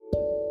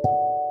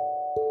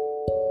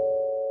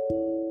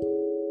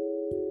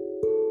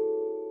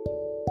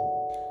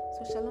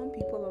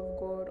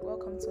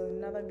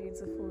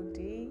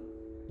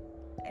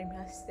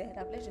stirred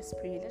up. Let's just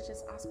pray. Let's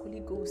just ask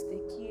Holy Ghost.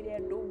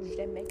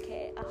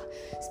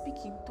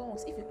 Speak in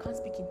tongues. If you can't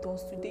speak in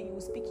tongues today, you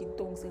will speak in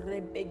tongues.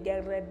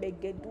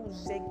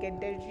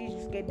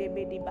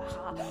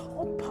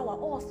 All power,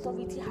 all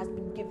authority has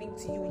been given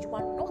to you. You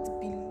are not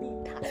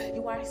believed.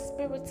 You are a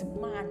spirit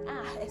man.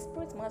 A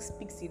spirit man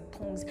speaks in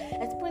tongues.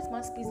 A spirit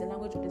man speaks the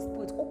language of the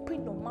spirit.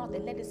 Open your mouth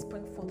and let it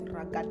spring forth. In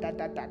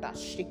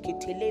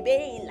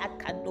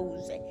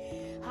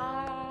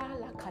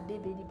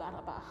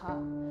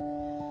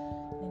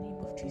the name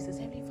of Jesus.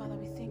 Heavenly Father,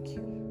 we thank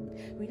you.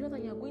 We know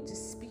that you are going to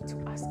speak to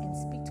us and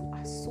speak to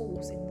our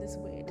souls in this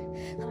word.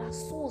 That our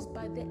souls,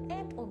 by the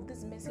end of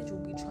this message, will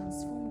be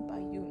transformed by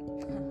you.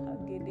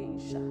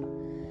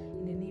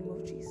 In the name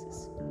of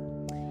Jesus.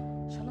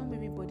 Shalom,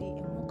 everybody,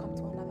 and welcome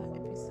to another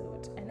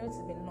episode. I know it's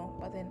been long,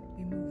 but then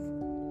we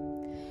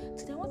move.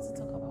 Today I want to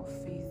talk about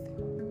faith.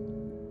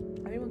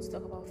 I really want to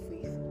talk about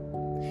faith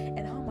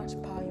and how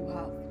much power you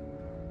have.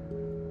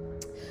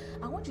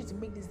 I want you to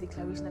make this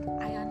declaration that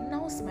I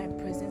announce my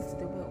presence to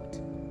the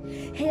world.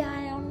 Hey,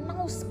 I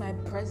announce my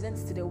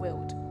presence to the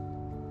world.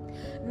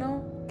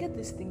 Now, get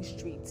this thing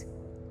straight.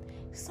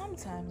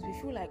 Sometimes we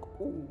feel like,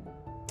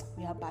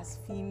 we are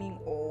blaspheming,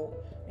 or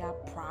we are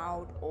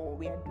proud, or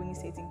we are doing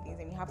certain things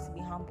and we have to be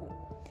humble.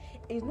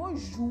 It's not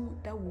you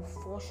that will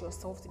force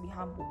yourself to be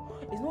humble.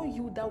 It's not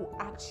you that will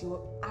act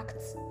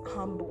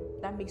humble,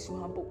 that makes you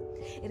humble.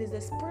 It is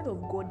the Spirit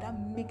of God that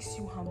makes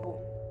you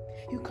humble.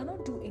 You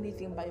cannot do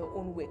anything by your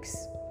own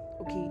works.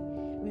 Okay?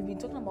 We've been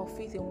talking about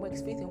faith and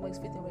works, faith and works,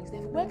 faith and works. The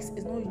works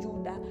is not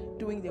you that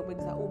doing the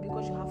works that,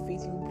 because you have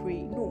faith, you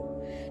pray.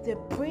 No. The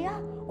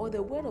prayer or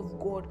the word of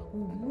God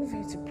will move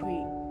you to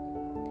pray.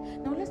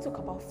 Now let's talk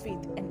about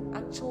faith and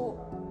actual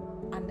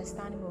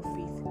understanding of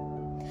faith.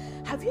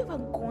 Have you ever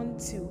gone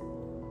to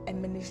a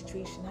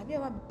ministration? Have you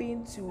ever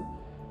been to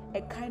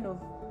a kind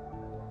of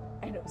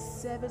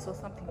service or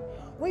something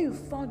where you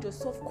found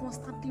yourself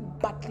constantly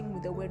battling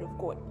with the word of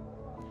God?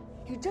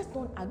 You just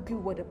don't agree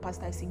with what the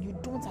pastor is saying. You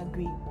don't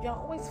agree. You are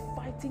always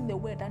fighting the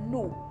word, and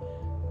no,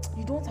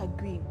 you don't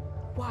agree.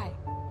 Why?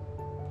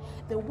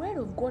 The word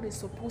of God is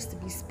supposed to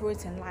be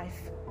spirit and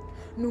life.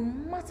 No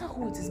matter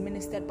who it is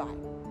ministered by,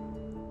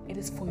 it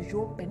is for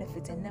your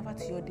benefit and never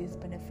to your day's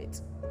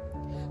benefit.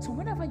 So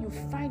whenever you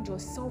find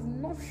yourself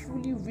not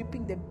fully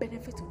reaping the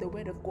benefit of the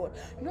word of God,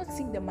 not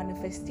seeing the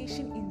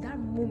manifestation in that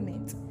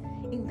moment,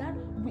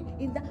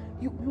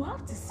 you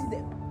have to see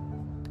the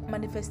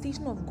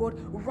manifestation of God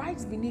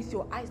right beneath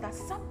your eyes, that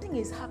something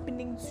is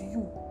happening to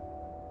you.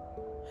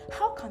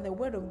 How can the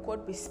word of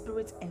God be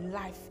spirit and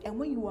life? And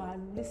when you are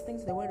listening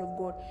to the word of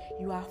God,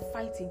 you are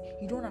fighting,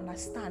 you don't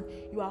understand,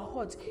 you are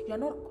hot, you're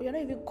not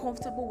even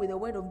comfortable with the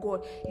word of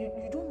God, you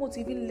don't want to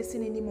even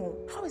listen anymore.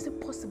 How is it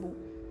possible?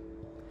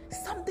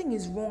 Something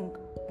is wrong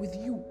with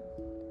you.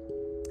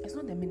 It's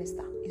not the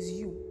minister, it's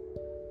you.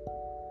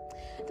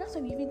 That's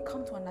why we even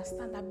come to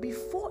understand that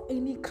before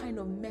any kind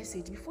of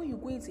message, before you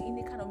go into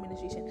any kind of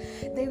ministration,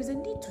 there is a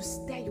need to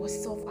stir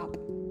yourself up.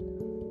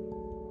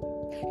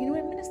 You know,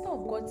 a minister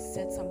of God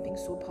said something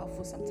so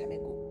powerful some time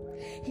ago.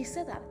 He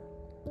said that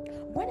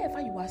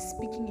whenever you are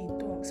speaking in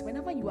tongues,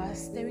 whenever you are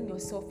stirring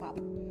yourself up,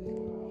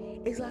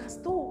 it's as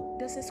though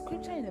there's a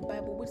scripture in the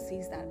Bible which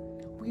says that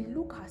we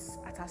look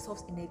at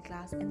ourselves in a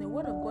glass, and the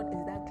word of God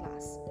is that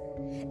glass.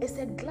 It's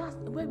a glass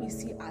where we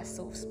see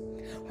ourselves.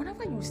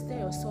 Whenever you stir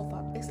yourself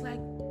up, it's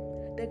like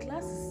the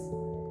glass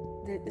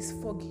is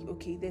foggy.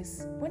 Okay,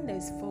 when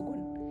there's fog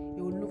on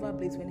your louver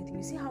blades or anything,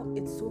 you see how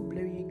it's so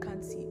blurry you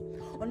can't see,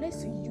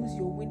 unless you use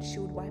your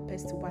windshield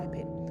wipers to wipe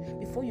it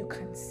before you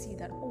can see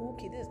that,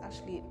 this is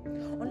actually it.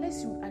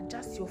 Unless you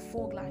adjust your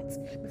fog lights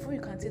before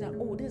you can see that,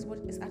 this is what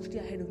is actually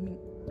ahead of me.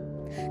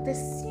 The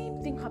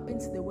same thing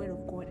happens to the word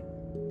of God.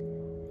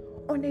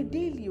 On a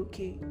daily, you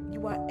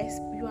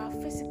are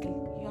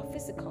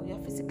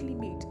physically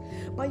made,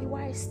 but you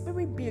are a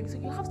spirit being, so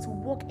you have to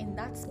walk in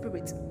that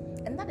spirit,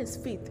 and that is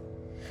faith.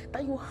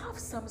 That you have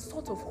some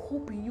sort of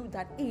hope in you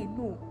that,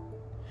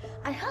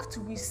 I have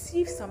to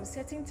receive some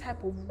certain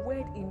type of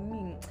word in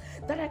me,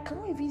 that I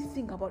cannot even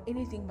think about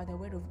anything but the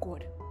word of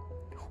God.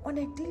 On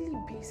a daily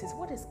basis,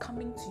 what is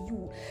coming to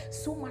you,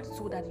 so much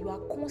so that you are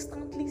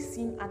constantly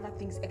seeing other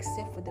things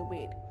except for the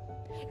word.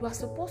 You are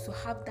supposed to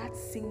have that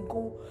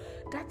single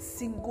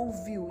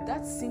view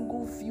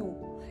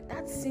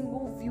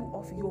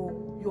of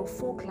your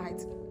fog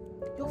lights.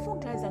 Your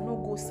fog lights are not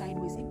go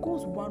sideways, it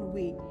goes one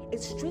way.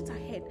 It's straight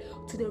ahead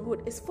to the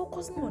road. It's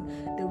focusing on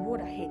the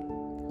road ahead.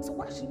 So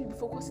why should you be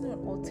focusing on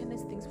alternate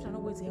things which are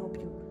not going to help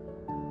you?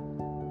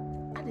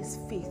 That is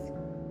faith.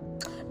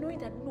 Knowing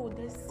that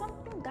there's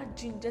something that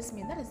gingers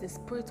me, and that is the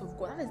Spirit of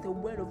God, that is the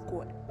word of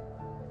God.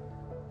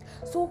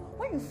 So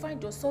when you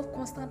find yourself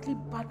constantly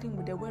battling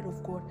with the word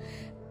of God,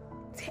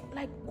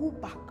 go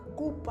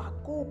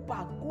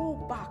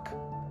back.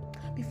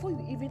 Before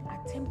you even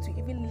attempt to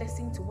even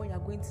listen to what you're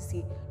going to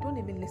say, don't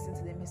even listen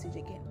to the message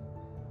again.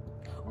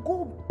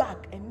 Go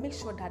back and make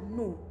sure that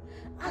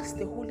ask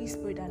the Holy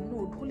Spirit that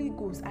Holy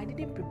Ghost, I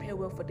didn't prepare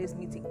well for this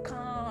meeting.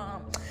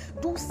 Come,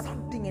 do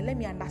something and let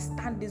me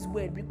understand this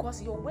word,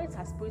 because your words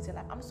are spiritual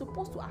life. I'm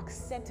supposed to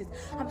accept it.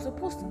 I'm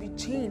supposed to be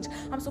changed.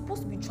 I'm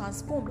supposed to be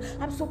transformed.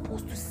 I'm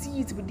supposed to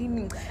see it within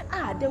me.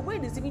 The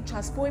word is even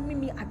transforming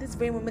me at this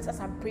very moment as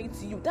I'm praying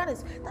to you. That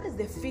is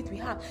the faith we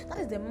have. That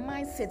is the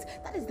mindset.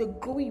 That is the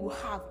glory you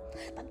have.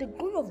 That the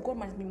glory of God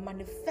must be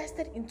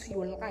manifested into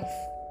your life.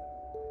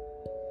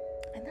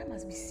 And that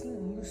must be seen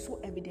in you so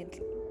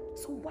evidently.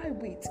 So why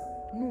wait?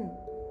 No.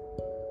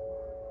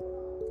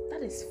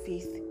 That is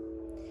faith.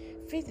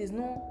 Faith is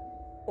not,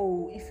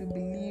 if you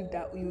believe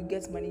that you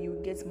get money, you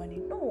get money.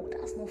 No,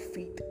 that's not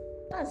faith.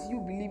 That's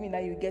you believing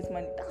that you get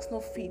money. That's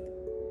not faith.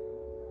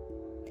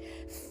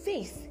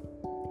 Faith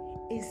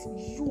is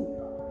you,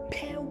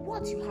 per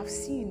what you have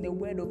seen in the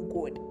word of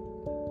God.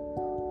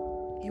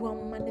 You are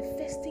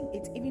manifesting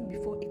it even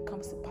before it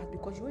comes to pass,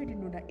 because you already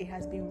know that it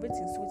has been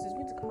written, so it is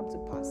going to come to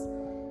pass.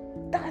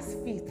 That's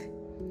faith.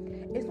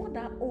 It's not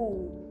that,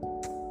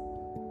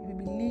 you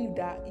believe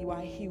that you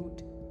are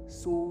healed.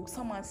 So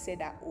someone said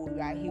that, you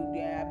are healed.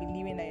 You are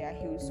believing that you are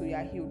healed, so you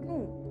are healed.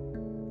 No.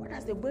 What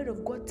does the word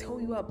of God tell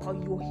you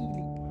about your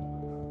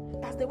healing?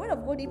 Does the word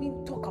of God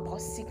even talk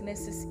about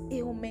sicknesses,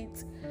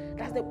 ailments?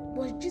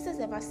 Was Jesus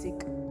ever sick?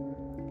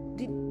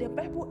 Did the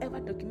Bible ever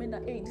document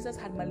that Jesus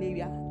had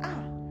malaria?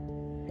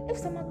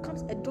 If a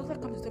doctor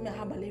comes to tell me I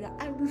have malaria,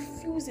 I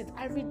refuse it.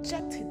 I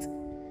reject it.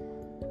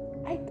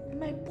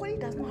 My body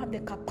does not have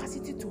the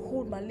capacity to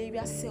hold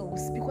malaria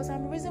cells because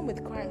I'm risen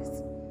with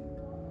Christ.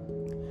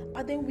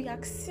 But then we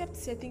accept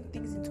certain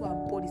things into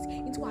our bodies,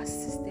 into our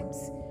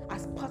systems,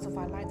 as part of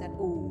our life that, of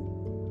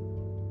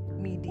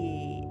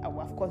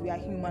course we are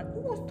human.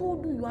 Who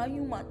told you are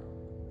human?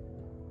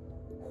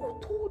 Who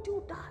told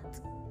you that?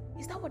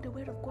 Is that what the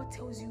word of God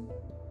tells you?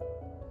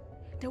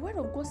 The word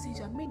of God says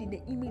you are made in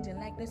the image and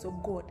likeness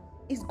of God.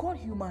 Is God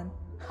human?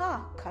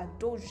 God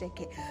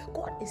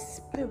is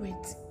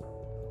spirit.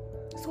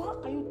 So how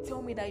can you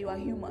tell me that you are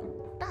human?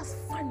 That's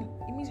funny.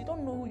 It means you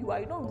don't know who you are.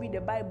 You don't read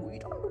the Bible. You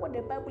don't know what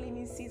the Bible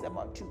even says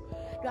about you.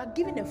 You are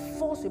giving a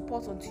false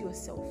report unto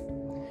yourself.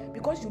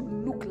 Because you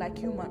look like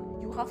human,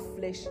 you have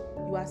flesh,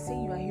 you are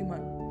saying you are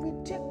human.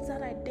 Reject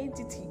that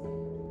identity.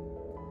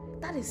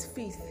 That is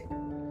faith.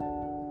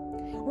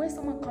 When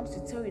someone comes to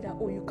tell you that,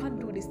 you can't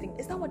do this thing,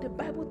 is that what the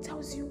Bible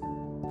tells you?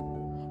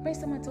 When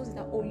someone tells you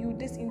that, you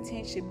this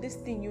internship, this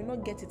thing, you'll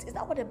not get it, is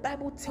that what the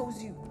Bible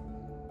tells you?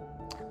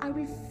 I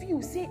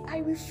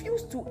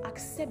refuse to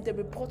accept the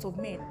report of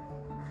men.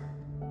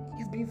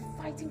 You've been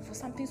fighting for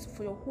something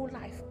for your whole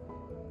life,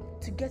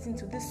 to get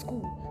into this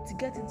school, to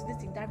get into this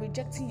thing. They're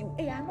rejecting you.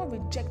 I'm not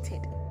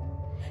rejected.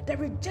 The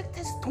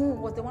rejected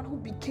stone was the one who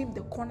became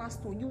the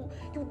cornerstone.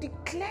 You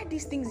declare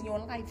these things in your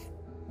life.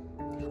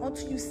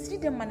 Until you see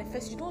them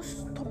manifest, you don't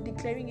stop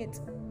declaring it.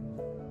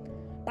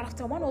 But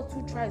after 1 or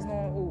 2 tries,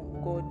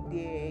 God,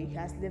 he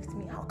has left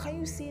me. How can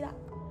you say that?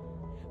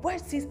 Word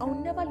says, I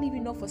will never leave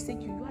you nor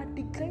forsake you. You are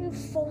declaring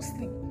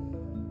falsely.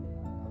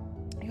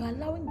 You are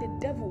allowing the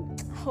devil.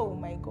 Oh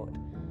my God.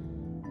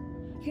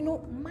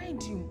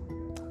 Mind you,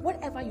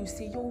 whatever you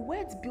say, your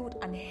words build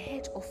an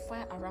hedge of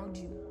fire around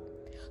you.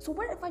 So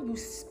whatever you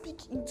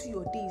speak into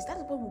your days, that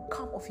is what will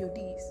come of your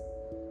days.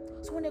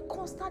 So when a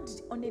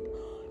constant on it,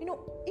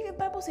 even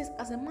Bible says,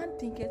 as a man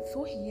thinketh,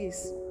 so he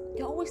is.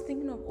 You're always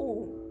thinking of,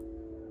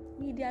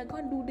 me, I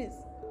can't do this.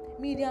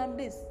 Me, I'm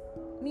this.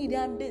 Me,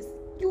 I'm this.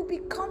 You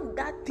become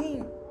that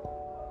thing.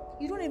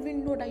 You don't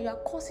even know that you are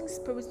causing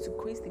spirits to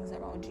create things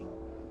around you.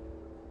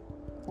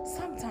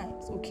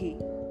 Sometimes,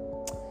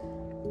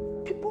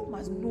 people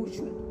must know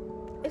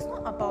you. It's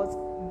not about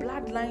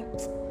bloodline.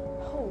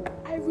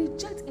 I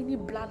reject any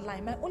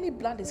bloodline. My only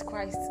blood is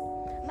Christ.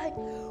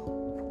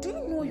 Do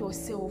you know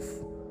yourself?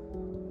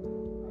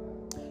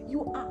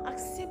 You are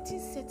accepting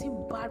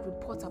certain bad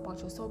reports about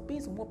yourself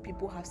based on what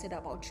people have said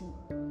about you.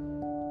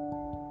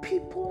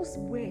 People's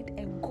word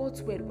and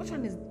God's word. Which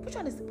one is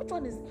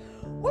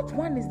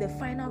the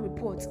final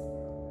report?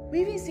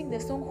 We even sing the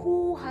song,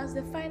 who has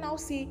the final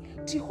say?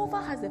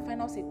 Jehovah has the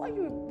final say. Why are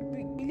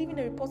you believing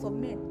the reports of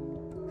men?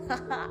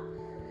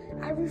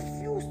 I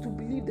refuse to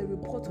believe the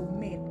report of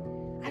men.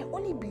 I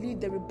only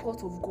believe the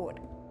report of God.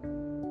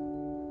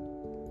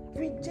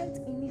 Reject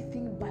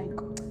anything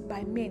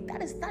by men.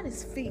 That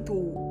is faith.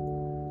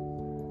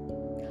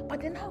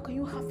 But then how can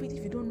you have faith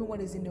if you don't know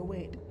what is in the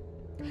word?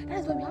 That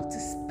is why we have to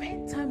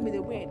spend time with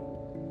the word.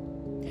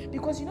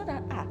 Because you know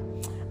that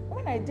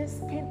when I just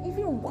spend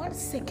even 1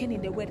 second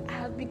in the word, I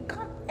have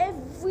become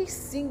every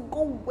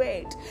single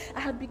word.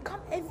 I have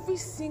become every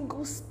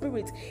single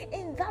spirit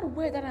in that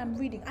word that I'm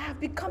reading. I have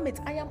become it.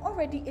 I am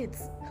already it.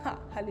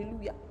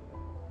 Hallelujah.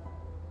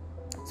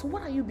 So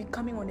what are you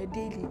becoming on a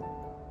daily?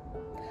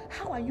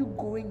 How are you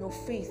growing your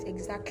faith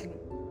exactly?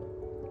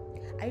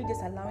 Are you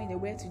just allowing the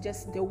world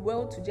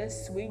to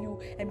just sway you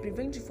and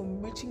prevent you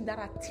from reaching that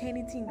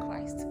eternity in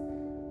Christ?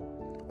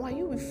 Or are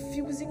you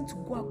refusing to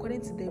go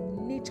according to the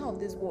nature of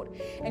this world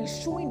and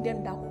showing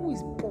them that who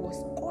is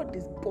boss? God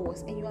is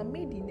boss, and you are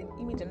made in the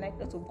image and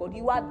likeness of God.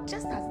 You are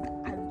just as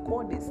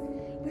God is.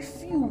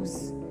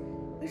 Refuse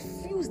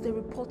the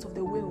report of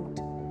the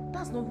world.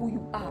 That's not who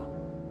you are.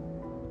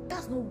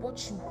 That's not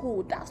what you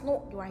hold. That's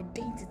not your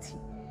identity.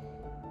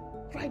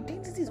 Your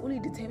identity is only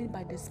determined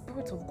by the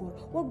Spirit of God,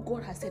 what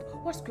God has said,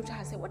 what Scripture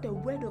has said, what the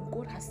Word of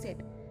God has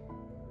said.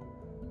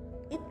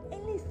 If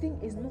anything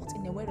is not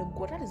in the Word of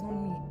God, that is not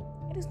me.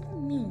 It is not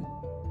me.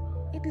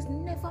 It is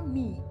never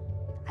me.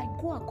 I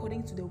go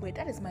according to the Word.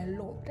 That is my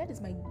law. That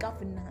is my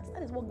governance.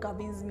 That is what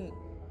governs me.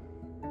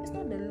 It's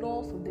not the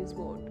laws of this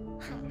world.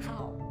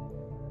 How?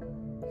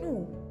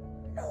 No.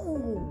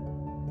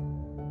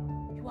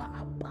 You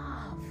are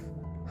above.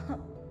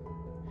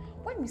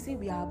 When we say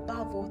we are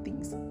above all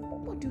things,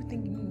 what do you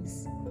think it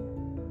means?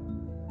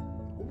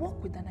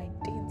 Walk with an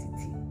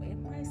identity, a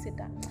mindset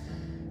that,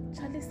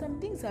 Charlie, some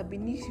things are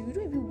beneath you. You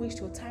don't even waste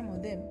your time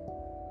on them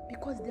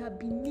because they are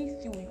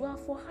beneath you. You are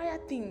for higher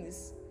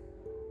things.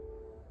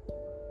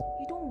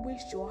 You don't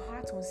waste your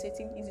heart on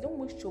certain things. You don't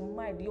waste your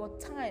mind, your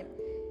time.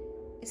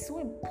 It's so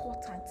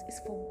important.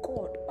 It's for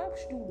God. Why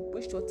should you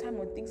waste your time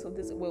on things of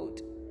this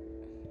world?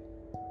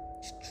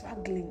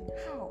 Struggling.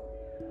 How?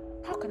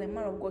 How can a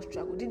man of God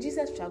struggle? Did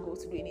Jesus struggle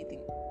to do anything?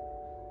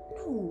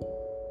 No.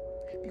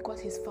 Because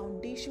his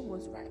foundation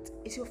was right.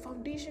 Is your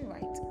foundation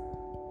right?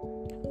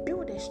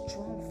 Build a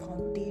strong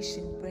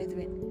foundation,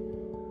 brethren,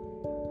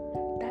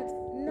 that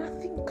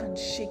nothing can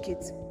shake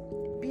it.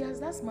 Be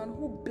as that man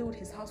who built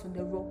his house on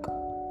the rock.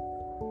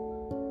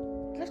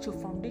 Let your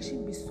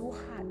foundation be so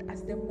hard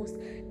as the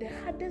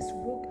hardest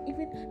rock,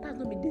 even that's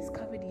not been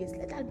discovered yet.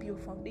 Let that be your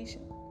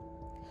foundation.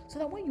 So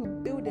that when you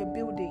build a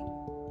building,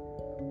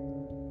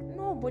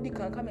 nobody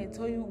can come and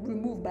tell you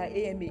remove by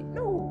AMA.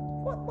 No.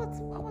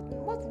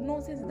 What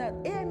nonsense is that?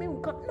 AMA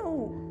will come.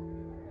 No.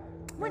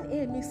 When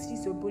AMA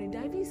sees your building,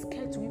 they're even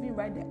scared to even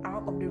write the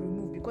R of the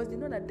remove because they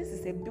know that this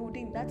is a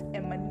building that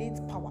emanates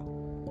power.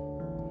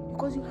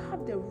 Because you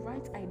have the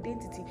right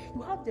identity,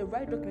 you have the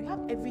right document, you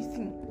have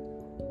everything.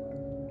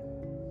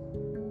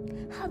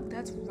 Have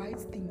that right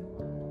thing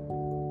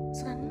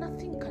so that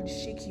nothing can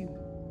shake you.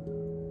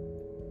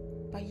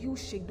 But you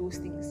shake those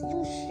things.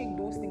 You shake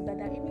those things that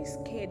they're even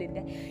scared.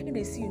 And if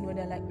they see you,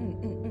 they're like, no.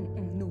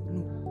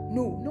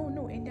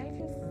 And they're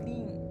even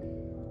fleeing.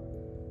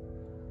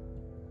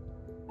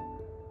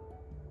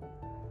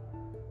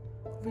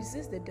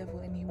 Resist the devil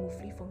and he will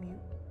flee from you.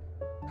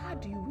 How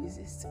do you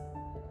resist?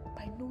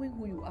 By knowing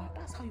who you are.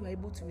 That's how you are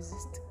able to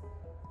resist.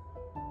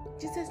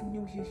 Jesus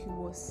knew who he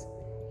was.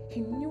 He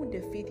knew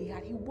the faith he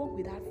had. He walked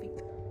with that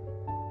faith.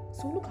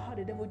 So look at how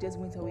the devil just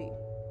went away.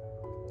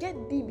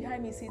 Get thee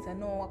behind me, Satan.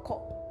 No,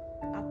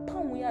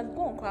 he has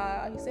gone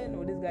cry. He said,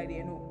 no, this guy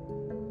there,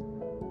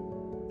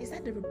 no. Is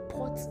that the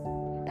report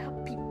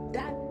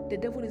that the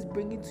devil is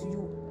bringing to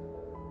you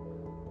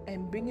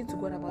and bringing to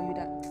God about you,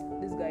 that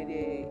this guy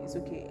there is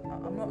okay?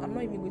 I'm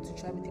not even going to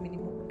try with him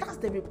anymore. That's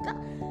the report.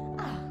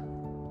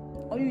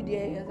 Are you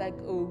there? It's like,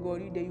 oh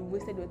God, you there? You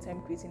wasted your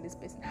time creating this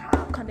person.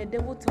 How can the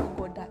devil tell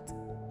God that?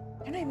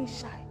 You're not even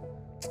shy.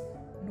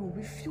 No,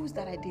 refuse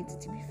that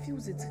identity.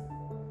 Refuse it.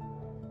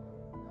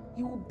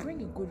 You will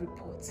bring a good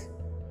report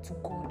to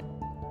God.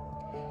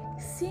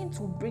 Saints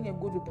will bring a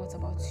good report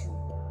about you.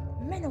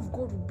 Men of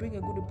God will bring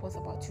a good report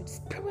about you.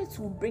 Spirits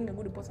will bring a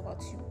good report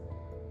about you.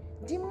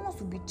 Demons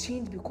will be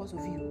changed because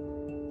of you.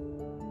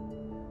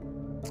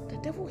 The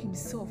devil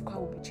himself, God,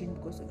 will be changed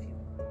because of you.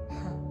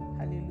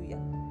 Hallelujah.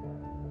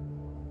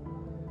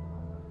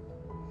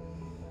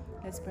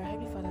 Let's pray.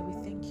 Heavenly Father, we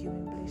thank you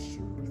and bless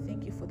you. We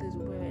thank you for this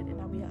word and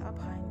that we are up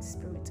high in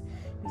spirit.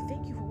 We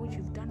thank you for what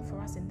you've done for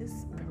us in this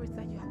spirit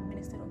that you have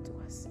ministered unto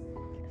us.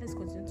 Let us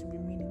continue to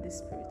remain in this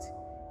spirit.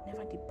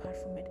 Never depart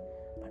from it,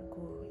 but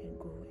go and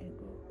go and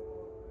go.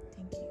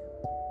 Thank you.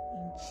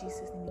 In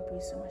Jesus' name we pray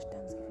so much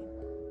thanksgiving.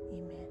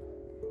 Amen.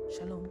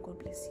 Shalom. God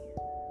bless you.